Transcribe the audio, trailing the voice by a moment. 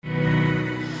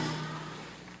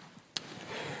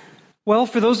Well,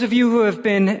 for those of you who have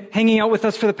been hanging out with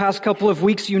us for the past couple of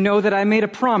weeks, you know that I made a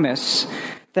promise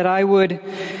that I would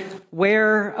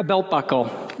wear a belt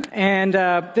buckle. And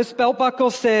this belt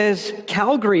buckle says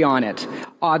Calgary on it,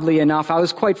 oddly enough. I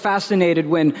was quite fascinated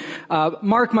when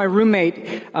Mark, my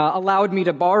roommate, allowed me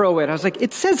to borrow it. I was like,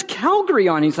 it says Calgary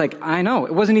on it. He's like, I know,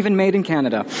 it wasn't even made in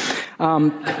Canada.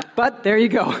 But there you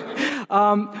go.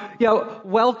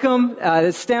 Welcome.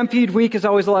 Stampede Week is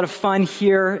always a lot of fun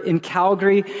here in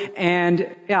Calgary. And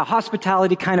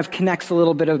hospitality kind of connects a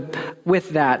little bit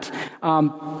with that.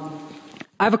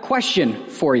 I have a question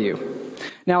for you.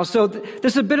 Now, so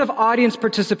this is a bit of audience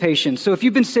participation. So if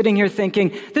you've been sitting here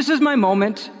thinking, this is my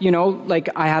moment, like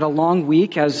I had a long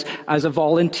week as a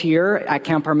volunteer at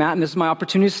Camp Armat, and this is my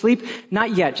opportunity to sleep.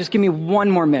 Not yet. Just give me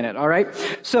one more minute, all right?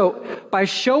 So by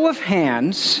show of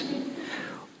hands,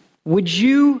 would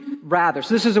you rather,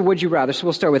 so this is a would you rather, so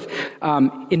we'll start with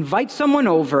invite someone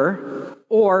over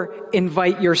or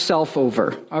invite yourself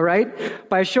over, all right?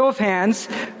 By a show of hands,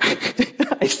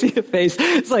 I see a face.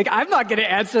 It's like, I'm not going to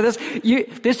answer this.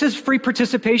 This is free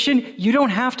participation. You don't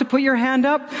have to put your hand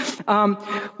up.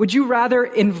 Would you rather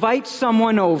invite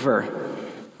someone over?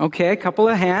 Okay, a couple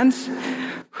of hands.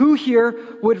 Who here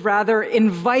would rather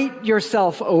invite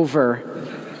yourself over?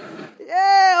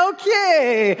 Yeah,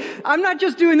 okay. I'm not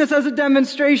just doing this as a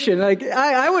demonstration. Like,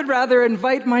 I would rather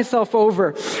invite myself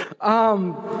over.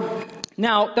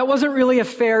 Now, that wasn't really a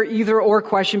fair either-or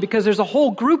question because there's a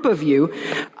whole group of you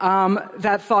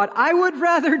that thought, I would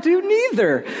rather do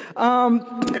neither.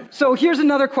 So here's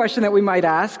another question that we might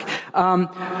ask.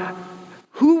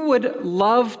 Who would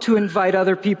love to invite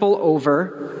other people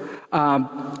over,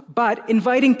 but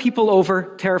inviting people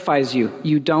over terrifies you?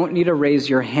 You don't need to raise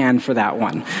your hand for that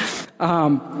one.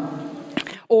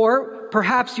 Or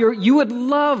perhaps you would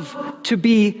love to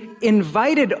be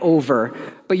invited over,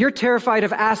 but you're terrified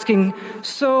of asking,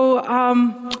 so,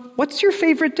 what's your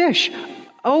favorite dish?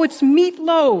 Oh, it's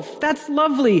meatloaf. That's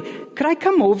lovely. Could I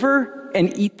come over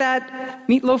and eat that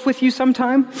meatloaf with you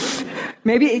sometime?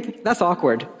 Maybe that's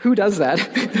awkward. Who does that?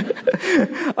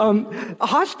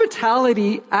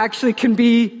 Hospitality actually can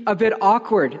be a bit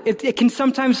awkward. It can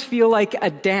sometimes feel like a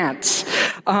dance.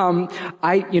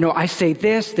 I say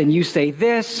this, then you say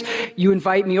this. You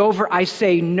invite me over. I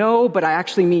say no, but I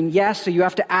actually mean yes. So you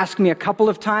have to ask me a couple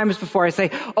of times before I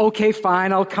say, okay,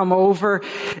 fine, I'll come over.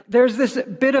 There's this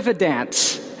bit of a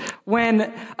dance.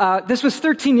 When this was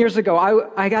 13 years ago,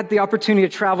 I got the opportunity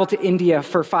to travel to India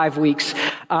for 5 weeks.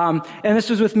 And this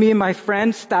was with me and my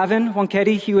friend, Stavin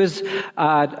Wanketi. He was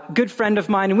a good friend of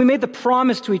mine. And we made the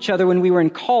promise to each other when we were in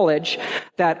college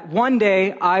that one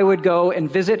day I would go and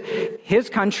visit his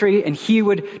country and he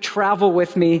would travel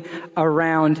with me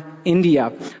around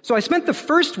India. So I spent the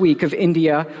first week of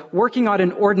India working on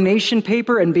an ordination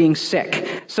paper and being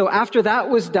sick. So after that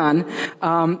was done,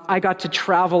 I got to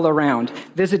travel around,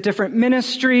 visit different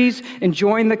ministries,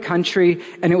 enjoying the country,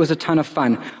 and it was a ton of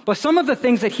fun. But some of the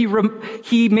things that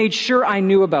he made sure I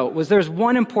knew about was there's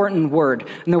one important word,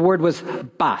 and the word was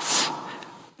bas.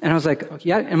 And I was like,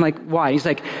 yeah. And I'm like, why? He's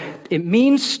like, it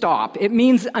means stop. It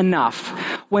means enough.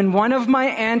 When one of my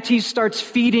aunties starts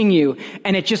feeding you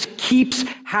and it just keeps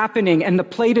happening and the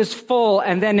plate is full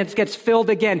and then it gets filled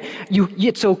again,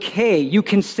 it's okay. You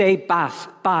can say bas,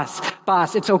 bas,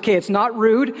 bas. It's okay. It's not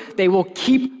rude. They will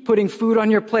keep putting food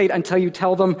on your plate until you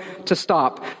tell them to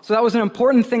stop. So that was an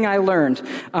important thing I learned.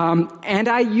 And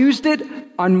I used it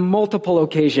on multiple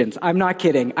occasions. I'm not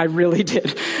kidding. I really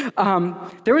did.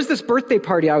 There was this birthday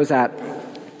party I was at.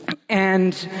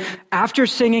 And after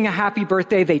singing a happy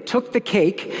birthday, they took the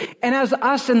cake. And as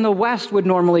us in the West would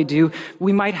normally do,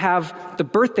 we might have the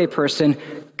birthday person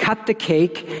cut the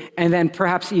cake and then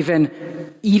perhaps even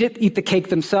eat the cake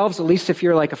themselves. At least if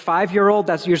you're like a 5-year-old,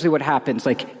 that's usually what happens.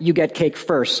 Like you get cake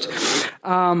first.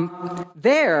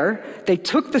 There, they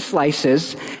took the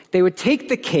slices, they would take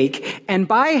the cake, and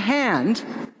by hand,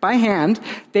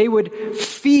 they would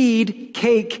feed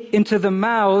cake into the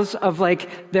mouths of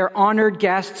like their honored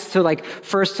guests,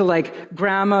 first to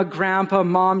grandma, grandpa,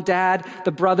 mom, dad,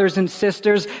 the brothers and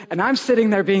sisters. And I'm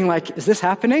sitting there being like, is this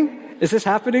happening? Is this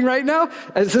happening right now?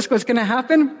 Is this what's going to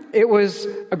happen? It was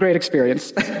a great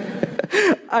experience.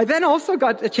 I then also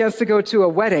got a chance to go to a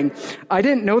wedding. I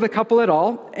didn't know the couple at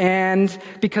all, and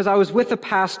because I was with a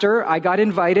pastor, I got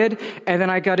invited, and then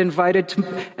I got invited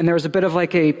to, and there was a bit of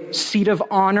like a seat of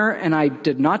honor, and I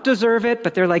did not deserve it,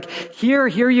 but they're like, here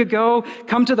you go,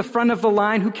 come to the front of the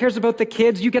line, who cares about the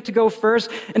kids, you get to go first,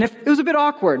 and it was a bit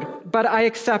awkward, but I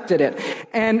accepted it.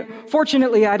 And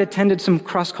fortunately, I'd attended some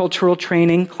cross-cultural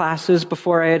training classes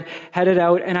before I had headed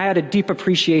out, and I had a deep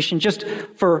appreciation just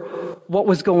for what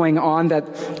was going on, that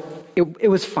it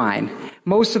was fine.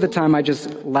 Most of the time, I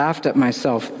just laughed at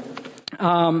myself.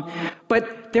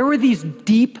 But there were these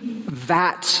deep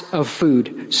vats of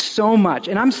food, so much.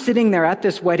 And I'm sitting there at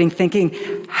this wedding thinking,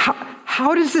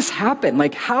 how does this happen?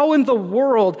 Like, how in the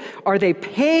world are they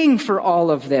paying for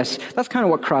all of this? That's kind of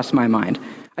what crossed my mind.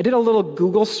 I did a little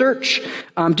Google search.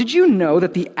 Did you know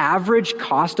that the average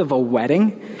cost of a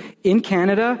wedding in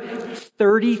Canada,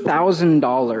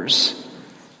 $30,000?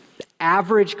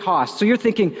 Average cost. So you're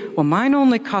thinking, well, mine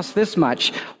only costs this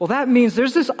much. Well, that means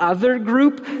there's this other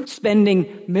group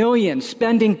spending millions,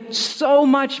 spending so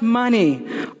much money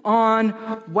on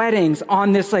weddings,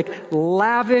 on this like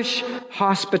lavish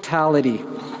hospitality.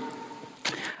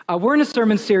 We're in a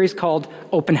sermon series called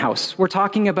Open House. We're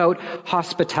talking about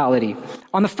hospitality.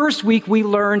 On the first week, we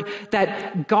learned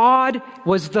that God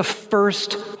was the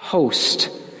first host.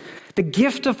 The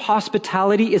gift of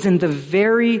hospitality is in the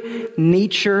very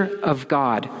nature of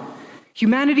God.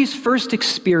 Humanity's first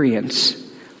experience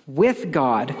with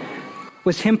God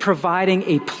was Him providing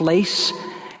a place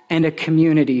and a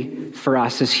community for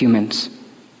us as humans.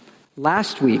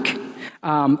 Last week,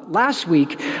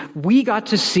 we got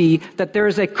to see that there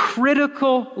is a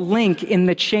critical link in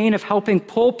the chain of helping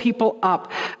pull people up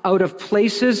out of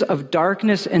places of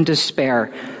darkness and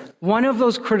despair. One of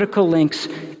those critical links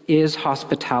is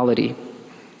hospitality.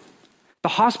 The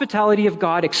hospitality of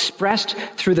God expressed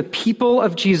through the people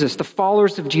of Jesus, the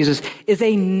followers of Jesus, is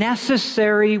a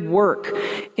necessary work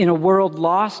in a world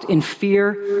lost in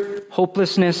fear,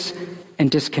 hopelessness,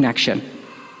 and disconnection.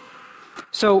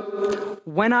 So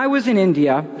when I was in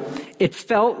India, it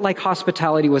felt like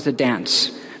hospitality was a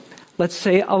dance. Let's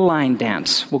say a line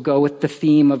dance. We'll go with the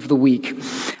theme of the week.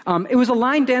 It was a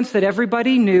line dance that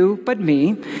everybody knew but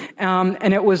me,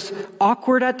 and it was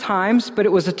awkward at times, but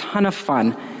it was a ton of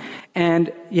fun.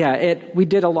 And we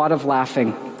did a lot of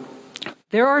laughing.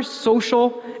 There are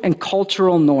social and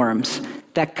cultural norms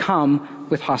that come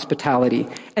with hospitality,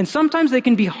 and sometimes they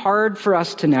can be hard for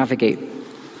us to navigate.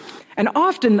 And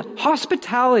often,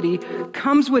 hospitality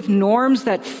comes with norms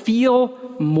that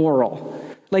feel moral.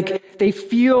 Like, they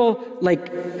feel like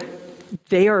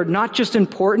they are not just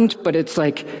important, but it's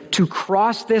like to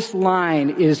cross this line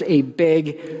is a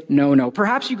big no-no.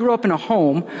 Perhaps you grew up in a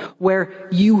home where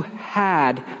you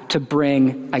had to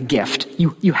bring a gift.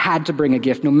 You had to bring a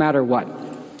gift no matter what.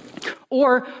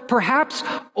 Or perhaps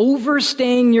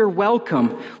overstaying your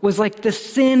welcome was like the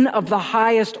sin of the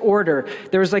highest order.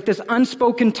 There was like this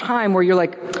unspoken time where you're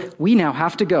like, we now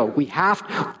have to go.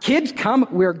 Kids, come,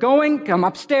 we're going, come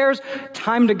upstairs,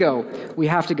 time to go. We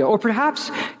have to go. Or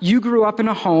perhaps you grew up in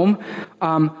a home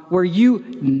where you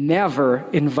never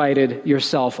invited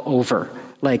yourself over.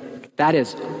 Like, that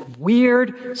is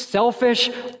weird, selfish,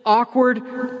 awkward,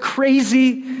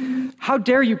 crazy. How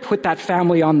dare you put that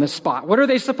family on the spot? What are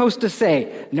they supposed to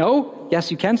say? No?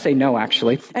 Yes, you can say no,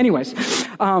 actually. Anyways,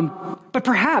 but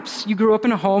perhaps you grew up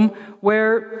in a home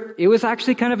where it was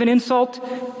actually kind of an insult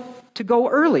to go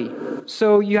early.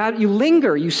 So you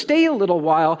linger, you stay a little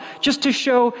while just to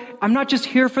show, I'm not just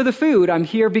here for the food, I'm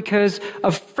here because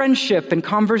of friendship and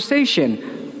conversation.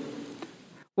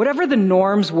 Whatever the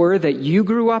norms were that you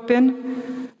grew up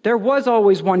in, there was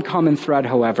always one common thread,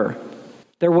 however.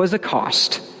 There was a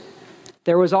cost.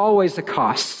 There was always a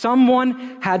cost.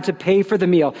 Someone had to pay for the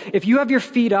meal. If you have your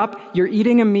feet up, you're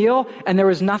eating a meal, and there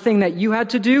was nothing that you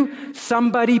had to do,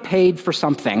 somebody paid for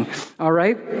something, all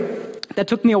right? That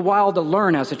took me a while to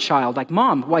learn as a child. Like,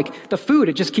 Mom, like, the food,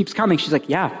 it just keeps coming. She's like,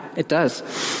 yeah, it does.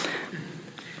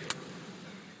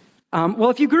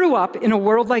 Well, if you grew up in a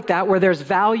world like that, where there's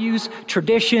values,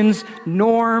 traditions,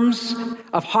 norms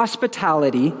of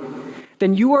hospitality,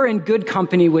 then you are in good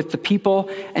company with the people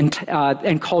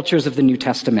and cultures of the New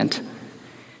Testament.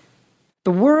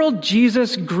 The world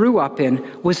Jesus grew up in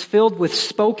was filled with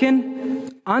spoken,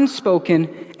 unspoken,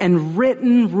 and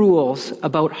written rules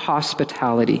about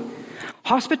hospitality.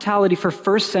 Hospitality for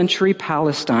first century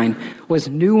Palestine was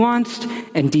nuanced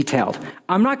and detailed.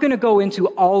 I'm not going to go into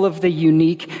all of the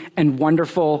unique and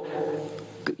wonderful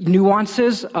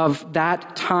nuances of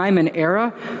that time and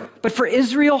era, but for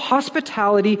Israel,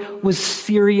 hospitality was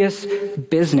serious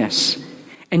business,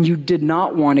 and you did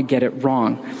not want to get it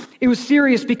wrong. It was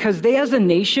serious because they, as a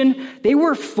nation, they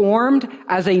were formed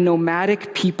as a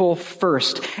nomadic people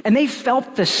first, and they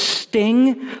felt the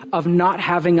sting of not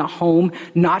having a home,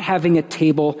 not having a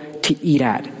table to eat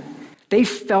at. They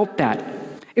felt that.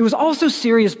 It was also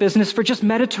serious business for just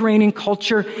Mediterranean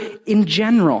culture in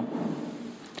general.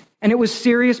 And it was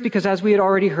serious because, as we had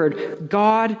already heard,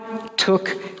 God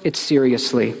took it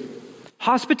seriously.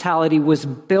 Hospitality was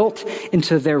built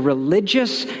into their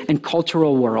religious and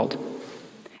cultural world.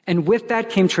 And with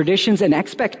that came traditions and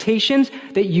expectations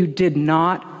that you did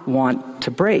not want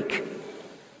to break.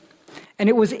 And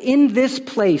it was in this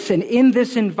place and in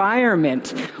this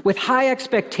environment with high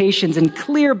expectations and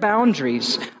clear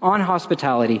boundaries on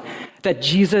hospitality that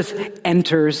Jesus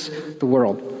enters the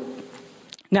world.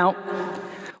 Now,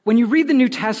 when you read the New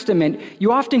Testament,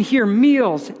 you often hear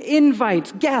meals,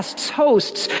 invites, guests,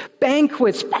 hosts,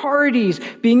 banquets, parties,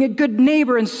 being a good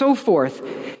neighbor, and so forth.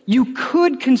 You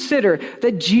could consider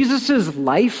that Jesus'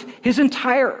 life, his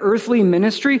entire earthly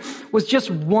ministry, was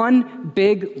just one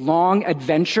big, long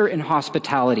adventure in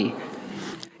hospitality.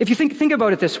 If you think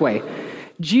about it this way,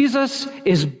 Jesus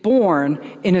is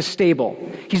born in a stable.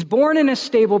 He's born in a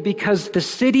stable because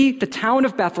the town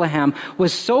of Bethlehem,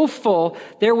 was so full,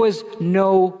 there was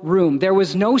no room. There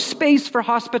was no space for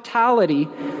hospitality.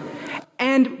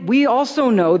 And we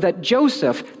also know that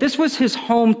Joseph, this was his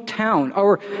hometown,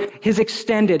 or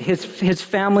his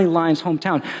family line's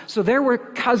hometown. So there were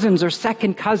cousins or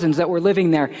second cousins that were living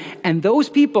there. And those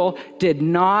people did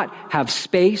not have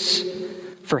space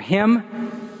for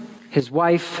him, his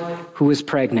wife, who was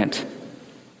pregnant.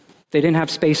 They didn't have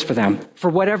space for them. For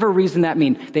whatever reason that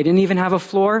means. They didn't even have a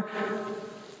floor.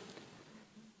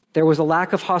 There was a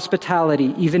lack of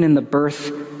hospitality even in the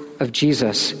birth of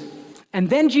Jesus. And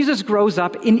then Jesus grows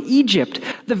up in Egypt,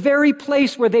 the very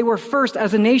place where they were first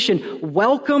as a nation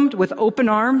welcomed with open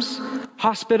arms,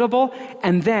 hospitable,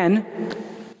 and then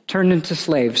turned into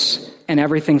slaves, and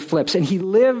everything flips. And he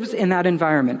lives in that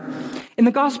environment. In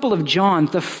the Gospel of John,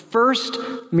 the first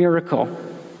miracle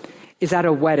is at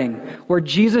a wedding where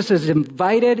Jesus is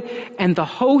invited and the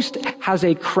host has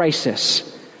a crisis.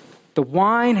 The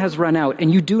wine has run out,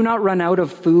 and you do not run out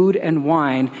of food and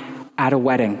wine at a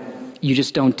wedding. You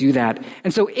just don't do that.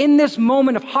 And so in this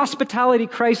moment of hospitality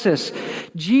crisis,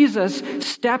 Jesus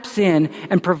steps in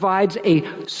and provides a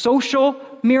social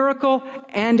miracle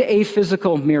and a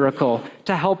physical miracle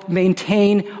to help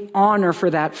maintain honor for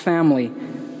that family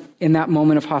in that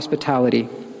moment of hospitality.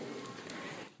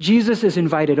 Jesus is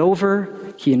invited over.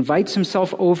 He invites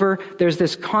himself over. There's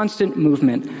this constant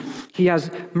movement. He has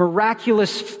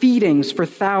miraculous feedings for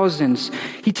thousands.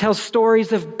 He tells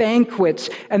stories of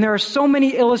banquets, and there are so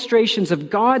many illustrations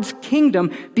of God's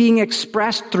kingdom being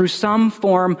expressed through some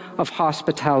form of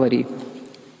hospitality.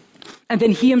 And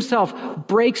then he himself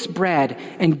breaks bread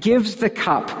and gives the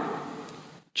cup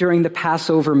during the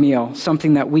Passover meal,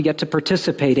 something that we get to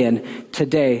participate in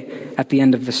today at the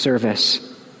end of the service.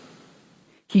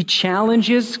 He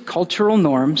challenges cultural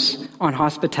norms on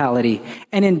hospitality,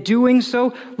 and in doing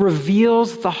so,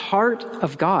 reveals the heart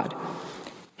of God.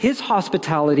 His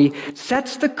hospitality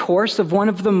sets the course of one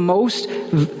of the most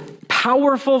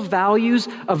powerful values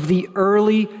of the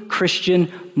early Christian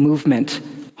movement,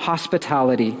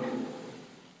 hospitality.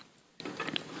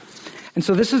 And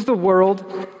so this is the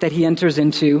world that he enters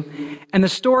into. And the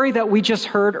story that we just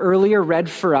heard earlier read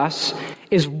for us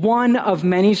is one of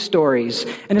many stories.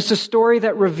 And it's a story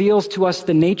that reveals to us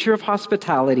the nature of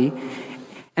hospitality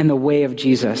and the way of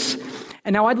Jesus.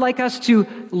 And now I'd like us to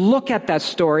look at that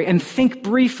story and think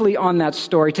briefly on that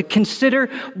story, to consider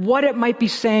what it might be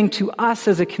saying to us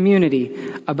as a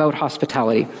community about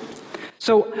hospitality.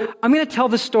 So I'm going to tell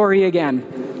the story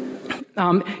again.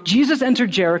 Jesus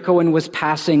entered Jericho and was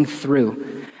passing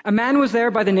through. A man was there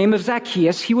by the name of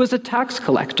Zacchaeus. He was a tax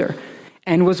collector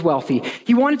and was wealthy.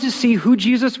 He wanted to see who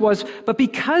Jesus was, but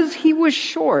because he was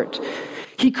short,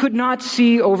 he could not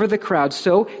see over the crowd.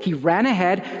 So he ran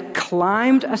ahead,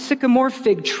 climbed a sycamore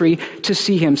fig tree to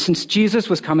see him, since Jesus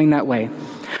was coming that way.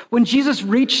 When Jesus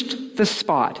reached the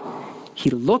spot,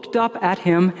 he looked up at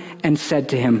him and said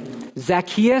to him,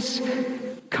 "Zacchaeus,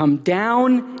 come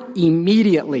down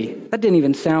immediately." That didn't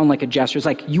even sound like a gesture. It's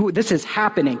like, this is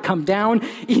happening. Come down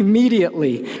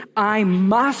immediately. I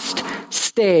must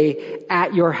stay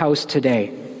at your house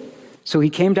today. So he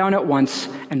came down at once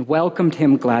and welcomed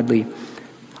him gladly.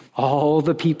 All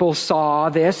the people saw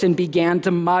this and began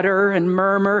to mutter and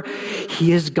murmur,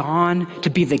 "He is gone to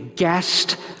be the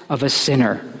guest of a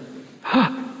sinner."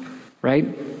 Right?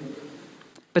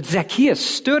 But Zacchaeus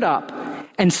stood up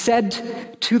and said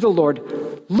to the Lord,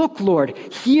 "Look, Lord,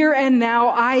 here and now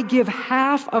I give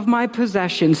half of my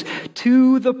possessions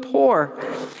to the poor.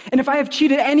 And if I have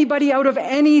cheated anybody out of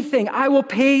anything, I will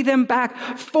pay them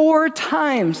back 4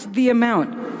 times the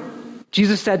amount."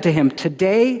 Jesus said to him,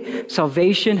 "Today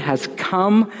salvation has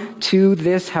come to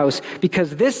this house,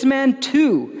 because this man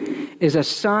too is a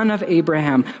son of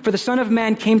Abraham. For the Son of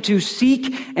Man came to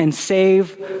seek and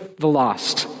save the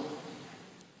lost."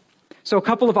 So a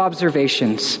couple of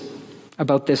observations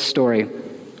about this story.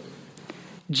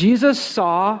 Jesus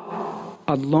saw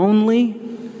a lonely,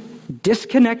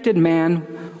 disconnected man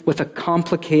with a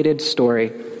complicated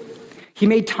story. He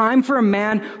made time for a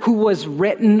man who was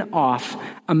written off,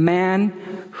 a man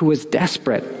who was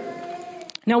desperate.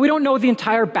 Now, we don't know the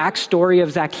entire backstory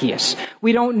of Zacchaeus.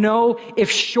 We don't know if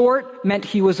short meant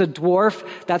he was a dwarf.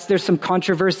 There's some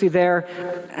controversy there.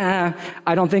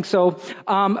 I don't think so.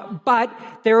 But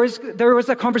there was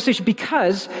a conversation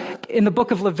because in the book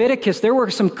of Leviticus, there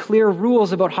were some clear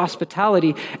rules about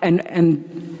hospitality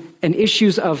and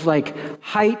issues of like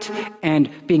height and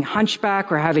being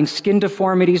hunchback or having skin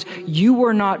deformities. You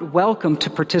were not welcome to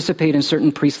participate in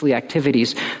certain priestly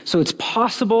activities. So it's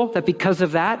possible that because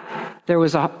of that, there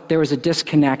was a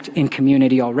disconnect in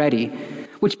community already,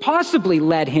 which possibly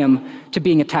led him to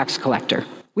being a tax collector.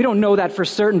 We don't know that for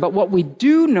certain, but what we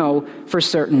do know for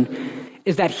certain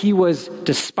is that he was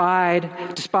despised,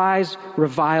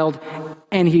 reviled,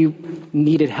 and he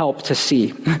needed help to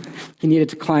see. He needed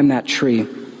to climb that tree.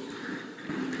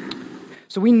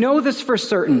 So we know this for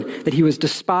certain, that he was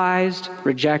despised,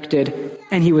 rejected,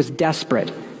 and he was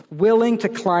desperate, willing to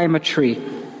climb a tree.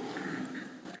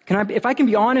 If I can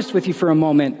be honest with you for a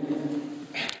moment,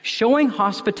 showing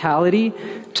hospitality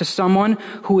to someone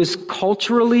who is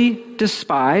culturally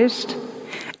despised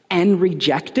and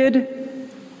rejected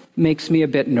makes me a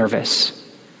bit nervous.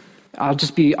 I'll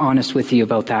just be honest with you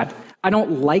about that. I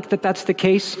don't like that that's the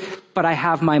case, but I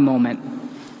have my moment.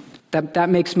 That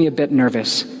makes me a bit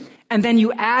nervous. And then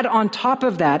you add on top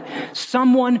of that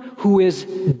someone who is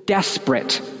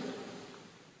desperate.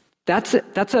 That's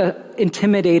an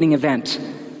intimidating event.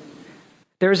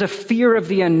 There's a fear of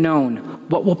the unknown.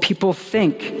 What will people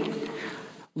think?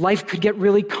 Life could get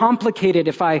really complicated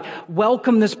if I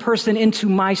welcome this person into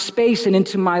my space and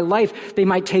into my life. They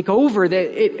might take over.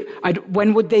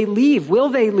 When would they leave? Will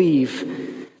they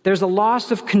leave? There's a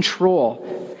loss of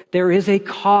control. There is a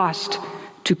cost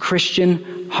to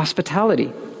Christian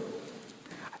hospitality.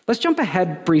 Let's jump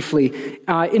ahead briefly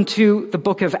into the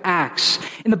book of Acts.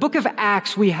 In the book of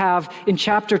Acts, we have in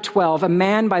chapter 12 a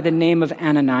man by the name of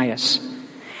Ananias.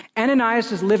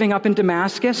 Ananias is living up in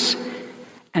Damascus,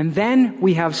 and then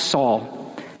we have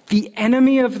Saul, the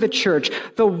enemy of the church,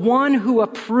 the one who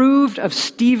approved of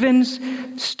Stephen's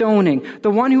stoning, the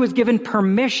one who was given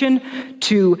permission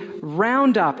to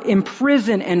round up,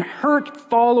 imprison, and hurt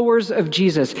followers of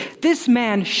Jesus. This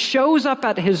man shows up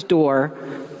at his door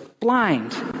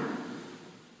blind.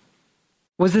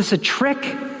 Was this a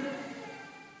trick?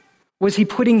 Was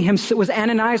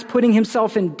Ananias putting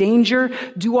himself in danger?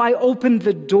 Do I open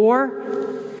the door?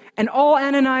 And all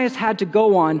Ananias had to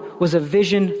go on was a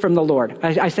vision from the Lord.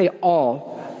 I say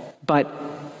all, but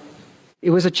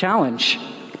it was a challenge.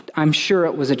 I'm sure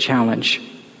it was a challenge.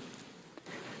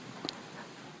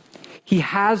 He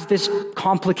has this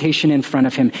complication in front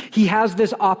of him. He has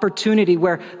this opportunity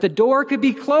where the door could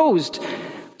be closed.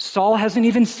 Saul hasn't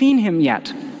even seen him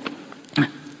yet.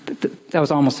 That was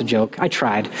almost a joke. I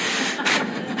tried.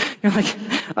 You're like,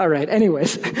 all right,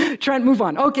 anyways, Trent, move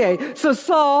on. Okay, so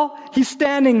Saul, he's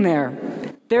standing there.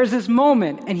 There's this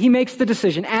moment, and he makes the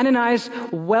decision. Ananias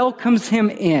welcomes him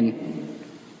in.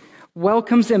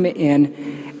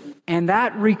 And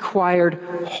that required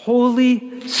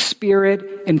Holy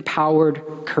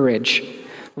Spirit-empowered courage.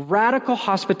 Radical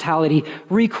hospitality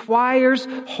requires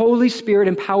Holy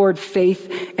Spirit-empowered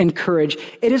faith and courage.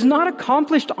 It is not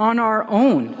accomplished on our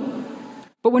own.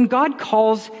 But when God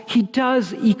calls, he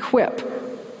does equip.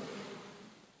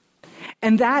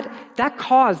 And that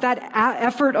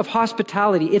effort of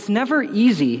hospitality, it's never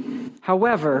easy.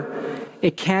 However,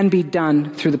 it can be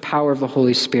done through the power of the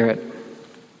Holy Spirit.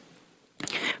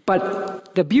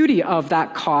 But the beauty of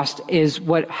that cost is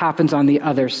what happens on the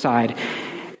other side.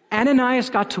 Ananias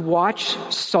got to watch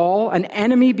Saul, an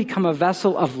enemy, become a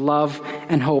vessel of love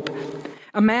and hope.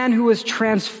 A man who was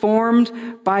transformed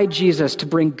by Jesus to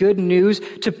bring good news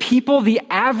to people the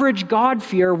average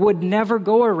God-fearer would never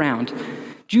go around.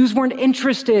 Jews weren't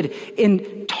interested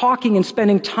in talking and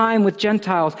spending time with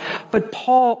Gentiles, but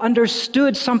Paul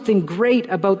understood something great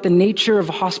about the nature of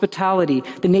hospitality,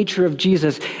 the nature of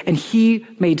Jesus, and he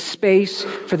made space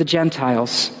for the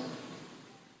Gentiles.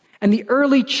 And the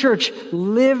early church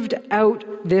lived out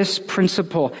this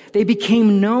principle. They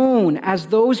became known as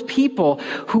those people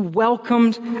who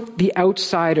welcomed the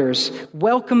outsiders,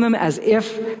 welcomed them as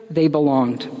if they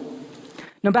belonged.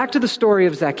 Now back to the story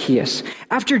of Zacchaeus.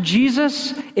 After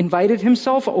Jesus invited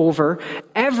himself over,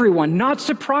 everyone, not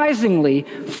surprisingly,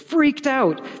 freaked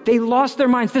out. They lost their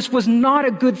minds. This was not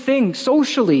a good thing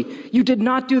socially. You did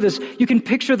not do this. You can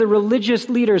picture the religious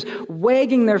leaders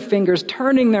wagging their fingers,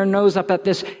 turning their nose up at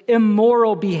this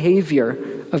immoral behavior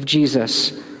of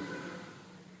Jesus.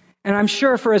 And I'm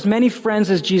sure for as many friends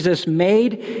as Jesus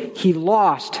made, he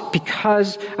lost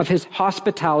because of his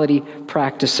hospitality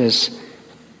practices.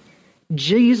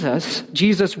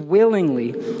 Jesus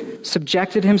willingly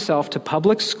subjected himself to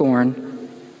public scorn,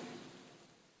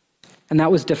 and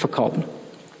that was difficult.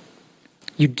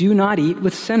 You do not eat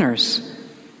with sinners.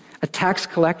 A tax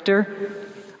collector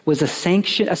was a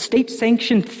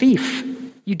state-sanctioned thief.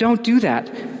 You don't do that.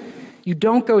 You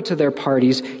don't go to their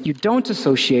parties. You don't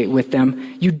associate with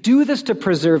them. You do this to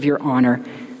preserve your honor.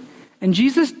 And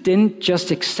Jesus didn't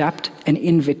just accept an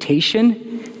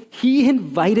invitation. He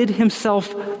invited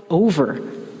himself over.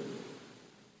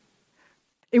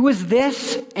 It was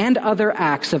this and other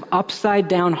acts of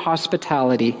upside-down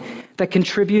hospitality that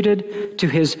contributed to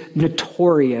his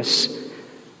notorious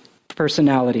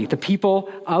personality. The people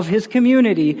of his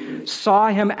community saw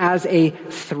him as a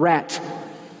threat,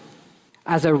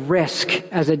 as a risk,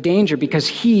 as a danger, because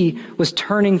he was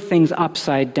turning things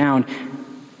upside down.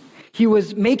 He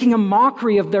was making a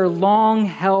mockery of their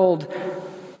long-held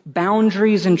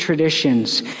boundaries and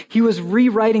traditions. He was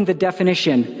rewriting the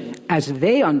definition, as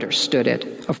they understood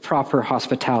it, of proper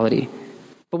hospitality.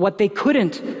 But what they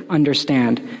couldn't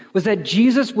understand was that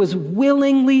Jesus was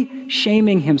willingly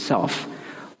shaming himself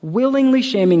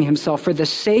for the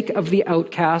sake of the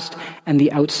outcast and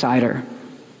the outsider,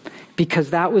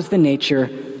 because that was the nature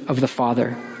of the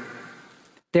Father.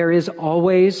 There is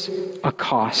always a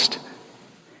cost.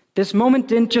 This moment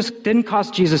didn't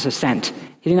cost Jesus a cent.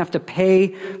 He didn't have to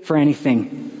pay for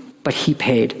anything, but he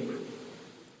paid.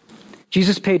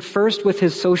 Jesus paid first with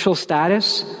his social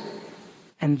status,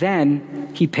 and then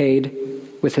he paid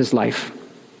with his life.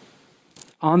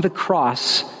 On the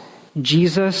cross,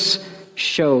 Jesus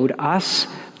showed us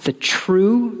the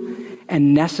true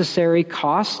and necessary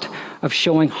cost of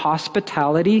showing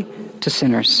hospitality to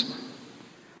sinners.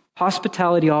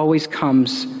 Hospitality always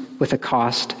comes with a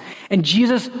cost, and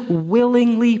Jesus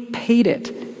willingly paid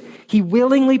it. He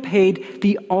willingly paid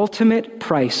the ultimate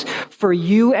price for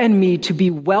you and me to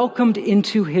be welcomed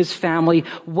into his family,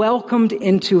 welcomed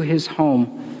into his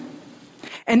home.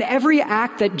 And every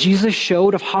act that Jesus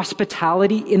showed of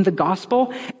hospitality in the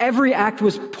gospel, every act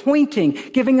was pointing,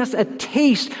 giving us a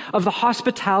taste of the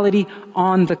hospitality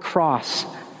on the cross.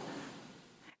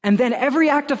 And then every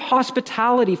act of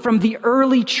hospitality from the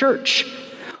early church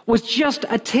was just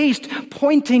a taste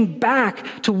pointing back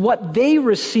to what they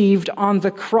received on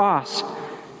the cross.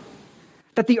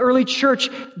 That the early church,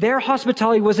 their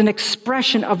hospitality was an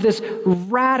expression of this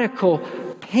radical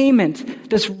payment,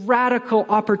 this radical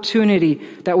opportunity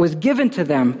that was given to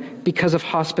them because of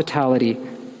hospitality.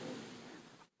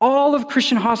 All of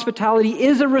Christian hospitality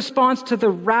is a response to the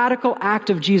radical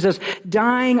act of Jesus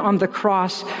dying on the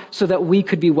cross so that we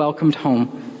could be welcomed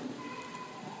home.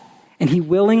 And he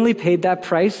willingly paid that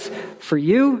price for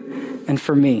you and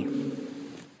for me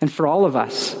and for all of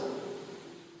us.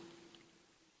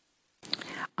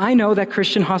 I know that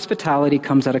Christian hospitality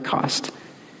comes at a cost.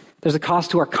 There's a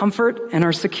cost to our comfort and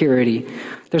our security.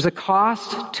 There's a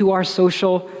cost to our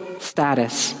social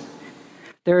status.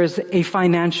 There is a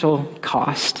financial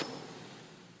cost.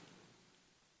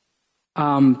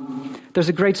 There's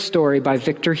a great story by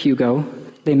Victor Hugo,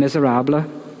 Les Miserables.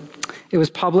 It was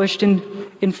published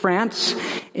in France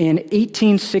in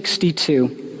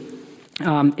 1862.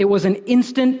 It was an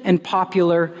instant and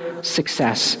popular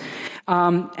success.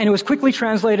 And it was quickly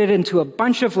translated into a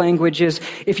bunch of languages.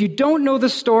 If you don't know the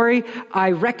story,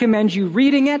 I recommend you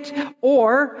reading it,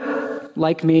 or,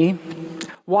 like me,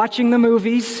 watching the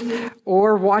movies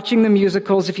or watching the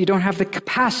musicals if you don't have the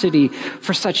capacity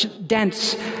for such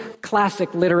dense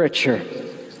classic literature.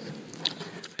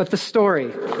 But the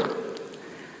story: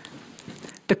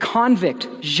 the convict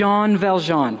Jean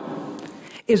Valjean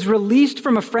is released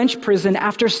from a French prison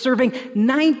after serving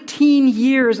 19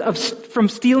 years from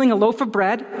stealing a loaf of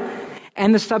bread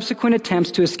and the subsequent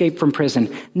attempts to escape from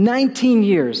prison. 19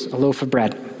 years, a loaf of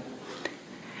bread.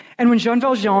 And when Jean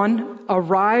Valjean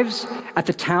arrives at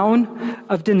the town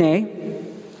of Denain,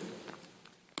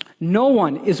 no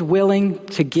one is willing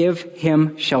to give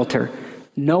him shelter.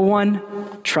 No one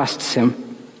trusts him.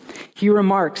 He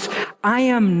remarks, "I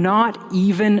am not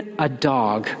even a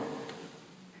dog."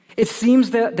 It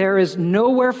seems that there is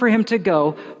nowhere for him to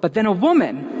go, but then a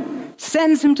woman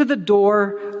sends him to the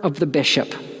door of the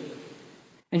bishop.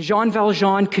 And Jean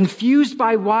Valjean, confused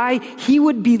by why he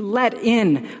would be let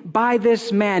in by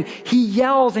this man, he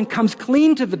yells and comes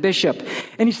clean to the bishop.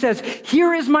 And he says,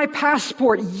 "Here is my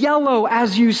passport, yellow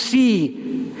as you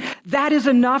see. That is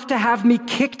enough to have me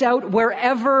kicked out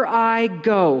wherever I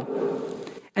go."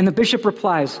 And the bishop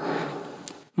replies,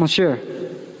 "Monsieur,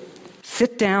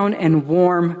 sit down and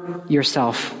warm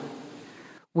yourself.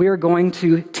 We are going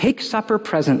to take supper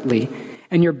presently,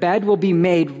 and your bed will be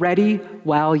made ready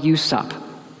while you sup."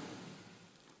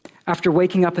 After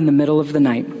waking up in the middle of the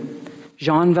night,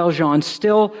 Jean Valjean,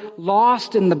 still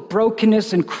lost in the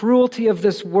brokenness and cruelty of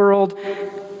this world,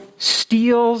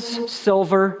 steals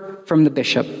silver from the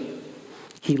bishop.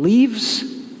 He leaves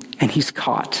and he's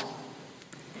caught.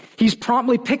 He's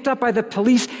promptly picked up by the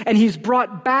police and he's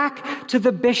brought back to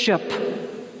the bishop.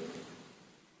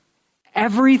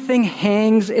 Everything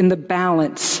hangs in the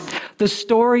balance. The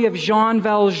story of Jean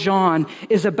Valjean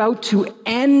is about to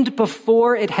end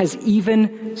before it has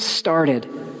even started.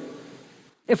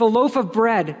 If a loaf of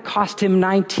bread cost him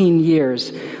 19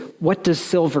 years, what does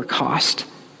silver cost?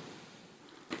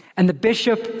 And the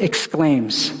bishop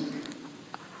exclaims,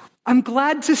 "I'm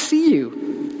glad to see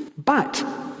you, but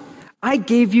I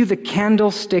gave you the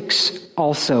candlesticks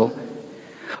also,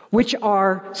 which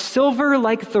are silver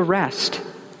like the rest,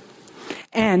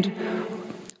 and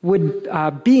would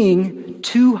being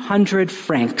 200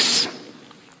 francs.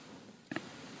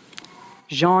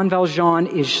 Jean Valjean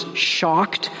is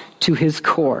shocked to his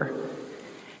core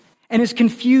and is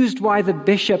confused why the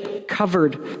bishop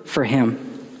covered for him.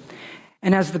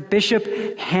 And as the bishop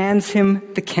hands him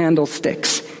the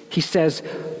candlesticks, he says,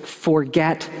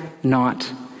 "Forget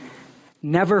not.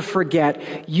 Never forget,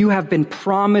 you have been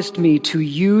promised me to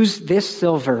use this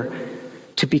silver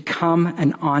to become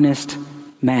an honest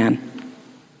man."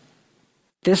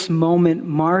 This moment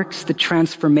marks the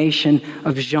transformation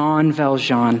of Jean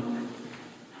Valjean.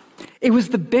 It was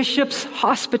the bishop's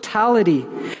hospitality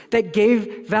that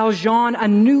gave Valjean a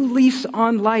new lease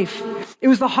on life. It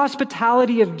was the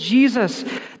hospitality of Jesus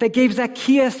that gave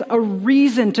Zacchaeus a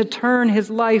reason to turn his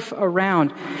life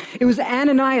around. It was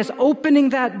Ananias opening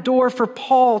that door for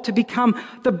Paul to become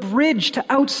the bridge to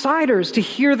outsiders to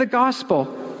hear the gospel.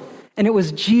 And it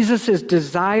was Jesus'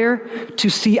 desire to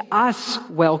see us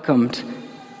welcomed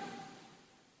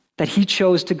that he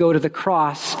chose to go to the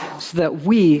cross so that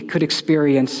we could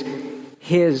experience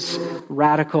his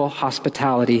radical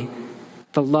hospitality,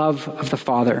 the love of the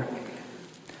Father.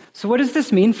 So what does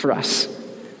this mean for us?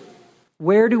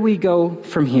 Where do we go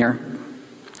from here?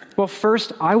 Well,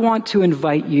 first, I want to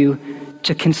invite you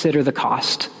to consider the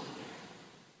cost.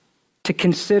 To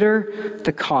consider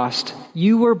the cost.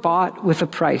 You were bought with a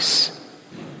price.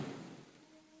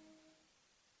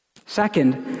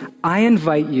 Second, I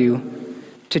invite you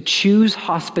to choose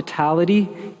hospitality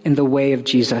in the way of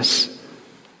Jesus,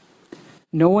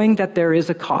 knowing that there is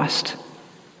a cost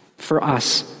for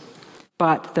us,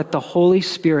 but that the Holy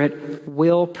Spirit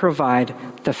will provide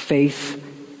the faith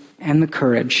and the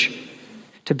courage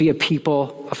to be a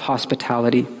people of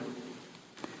hospitality.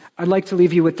 I'd like to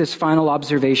leave you with this final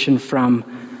observation from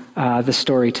the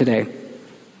story today.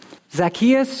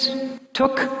 Zacchaeus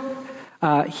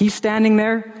he's standing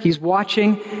there, he's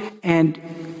watching, and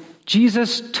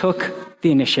Jesus took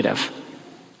the initiative.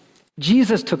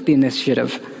 Jesus took the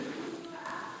initiative.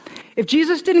 If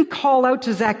Jesus didn't call out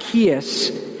to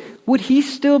Zacchaeus, would he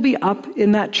still be up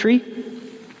in that tree?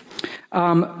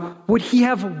 Would he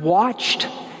have watched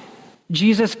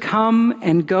Jesus come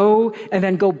and go and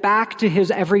then go back to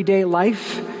his everyday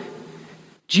life?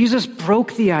 Jesus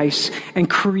broke the ice and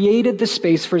created the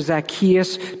space for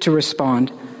Zacchaeus to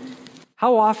respond.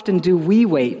 How often do we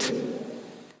wait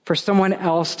for someone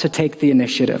else to take the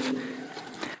initiative?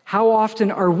 How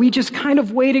often are we just kind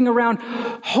of waiting around,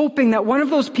 hoping that one of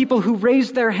those people who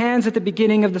raised their hands at the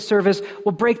beginning of the service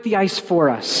will break the ice for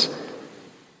us?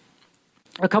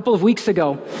 A couple of weeks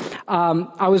ago,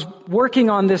 I was working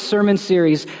on this sermon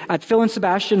series at Phil and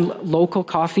Sebastian Local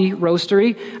Coffee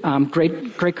Roastery.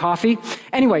 Great coffee.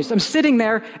 Anyways, I'm sitting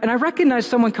there and I recognize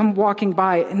someone come walking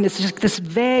by, and it's just this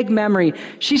vague memory.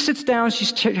 She sits down,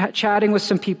 she's chatting with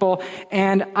some people,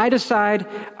 and I decide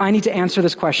I need to answer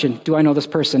this question. Do I know this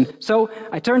person? So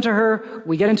I turn to her,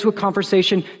 we get into a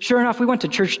conversation. Sure enough, we went to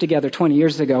church together 20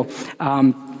 years ago.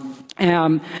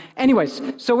 Anyways,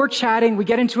 so we're chatting, we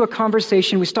get into a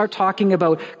conversation, we start talking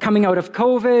about coming out of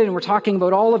COVID, and we're talking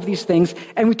about all of these things,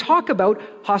 and we talk about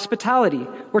hospitality.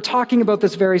 We're talking about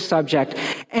this very subject.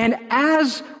 And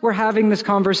as we're having this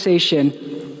conversation,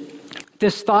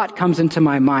 this thought comes into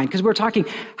my mind, because we're talking,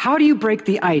 how do you break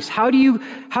the ice? How do you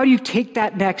take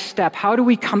that next step? How do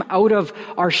we come out of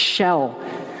our shell?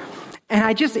 And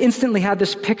I just instantly had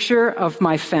this picture of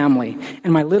my family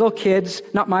and my little kids,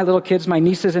 not my little kids, my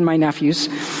nieces and my nephews.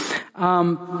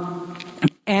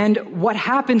 And what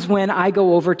happens when I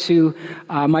go over to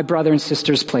my brother and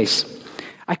sister's place?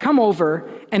 I come over,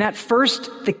 and at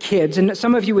first the kids, and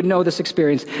some of you would know this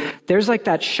experience, there's like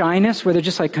that shyness where they're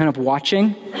just like kind of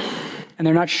watching, and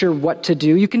they're not sure what to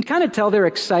do. You can kind of tell they're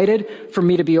excited for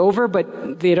me to be over,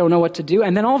 but they don't know what to do.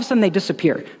 And then all of a sudden they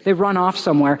disappear. They run off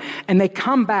somewhere, and they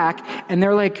come back, and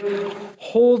they're like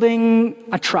holding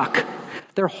a truck.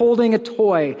 They're holding a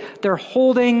toy. They're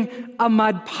holding a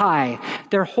mud pie.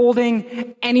 They're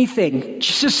holding anything,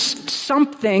 just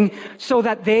something so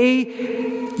that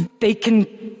they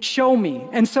can show me.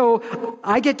 And so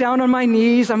I get down on my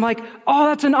knees. I'm like, oh,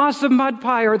 that's an awesome mud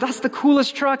pie, or that's the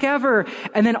coolest truck ever.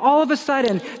 And then all of a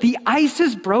sudden, the ice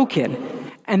is broken.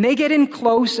 And they get in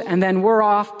close, and then we're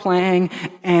off playing,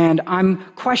 and I'm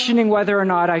questioning whether or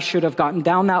not I should have gotten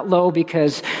down that low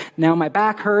because now my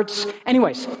back hurts.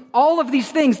 Anyways, all of these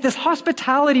things, this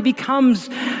hospitality becomes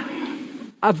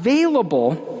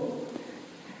available,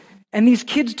 and these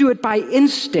kids do it by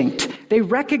instinct. They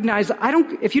recognize,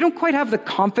 if you don't quite have the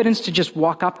confidence to just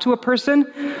walk up to a person,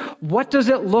 what does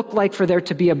it look like for there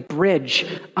to be a bridge,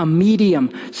 a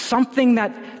medium, something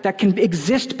that can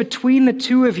exist between the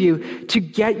two of you to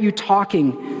get you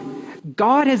talking?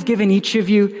 God has given each of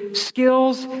you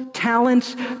skills,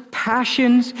 talents,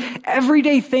 passions,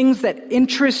 everyday things that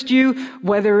interest you,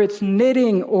 whether it's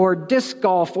knitting or disc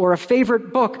golf or a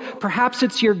favorite book. Perhaps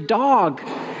it's your dog.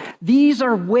 These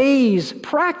are ways,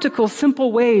 practical,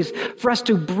 simple ways for us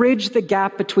to bridge the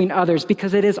gap between others,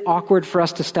 because it is awkward for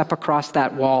us to step across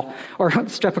that wall, to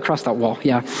step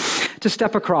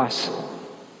across.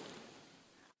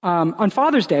 On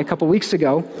Father's Day a couple weeks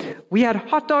ago, we had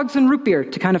hot dogs and root beer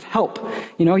to kind of help.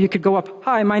 You could go up,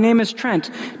 hi, my name is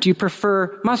Trent. Do you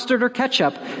prefer mustard or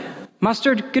ketchup?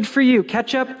 Mustard, good for you.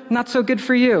 Ketchup, not so good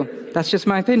for you. That's just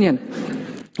my opinion.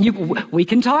 We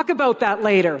can talk about that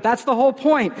later. That's the whole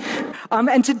point.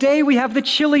 And today we have the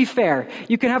chili fair.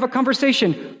 You can have a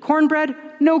conversation. Cornbread,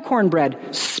 no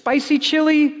cornbread. Spicy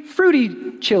chili,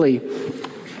 fruity chili.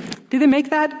 Did they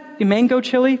make that? Mango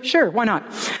chili? Sure, why not?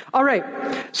 All right.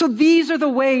 So these are the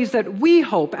ways that we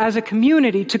hope as a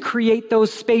community to create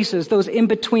those spaces, those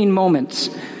in-between moments.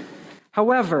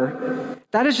 However,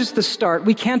 that is just the start.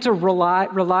 We can't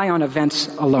rely on events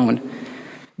alone.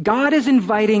 God is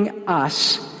inviting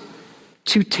us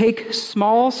to take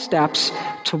small steps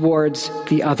towards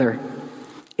the other.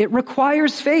 It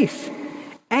requires faith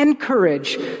and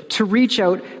courage to reach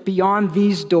out beyond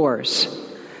these doors.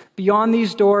 Beyond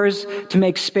these doors to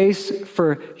make space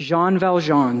for Jean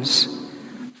Valjeans,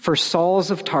 for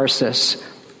Sauls of Tarsus,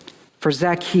 for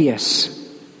Zacchaeus.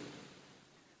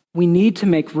 We need to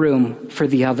make room for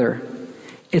the other.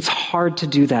 It's hard to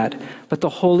do that, but the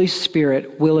Holy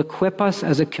Spirit will equip us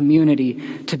as a community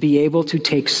to be able to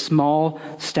take small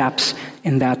steps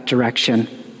in that direction.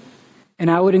 And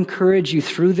I would encourage you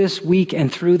through this week and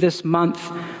through this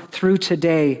month, through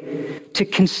today, to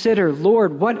consider,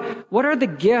 Lord, what are the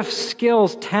gifts,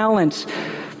 skills, talents,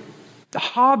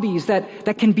 hobbies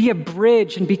that can be a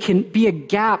bridge and can be a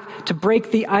gap to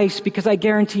break the ice? Because I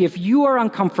guarantee if you are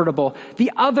uncomfortable,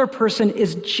 the other person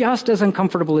is just as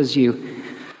uncomfortable as you.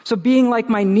 So being like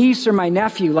my niece or my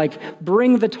nephew,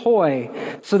 bring the toy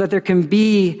so that there can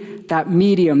be that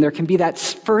medium, there can be that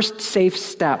first safe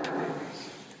step.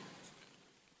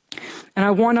 And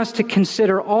I want us to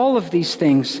consider all of these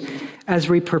things as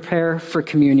we prepare for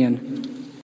communion.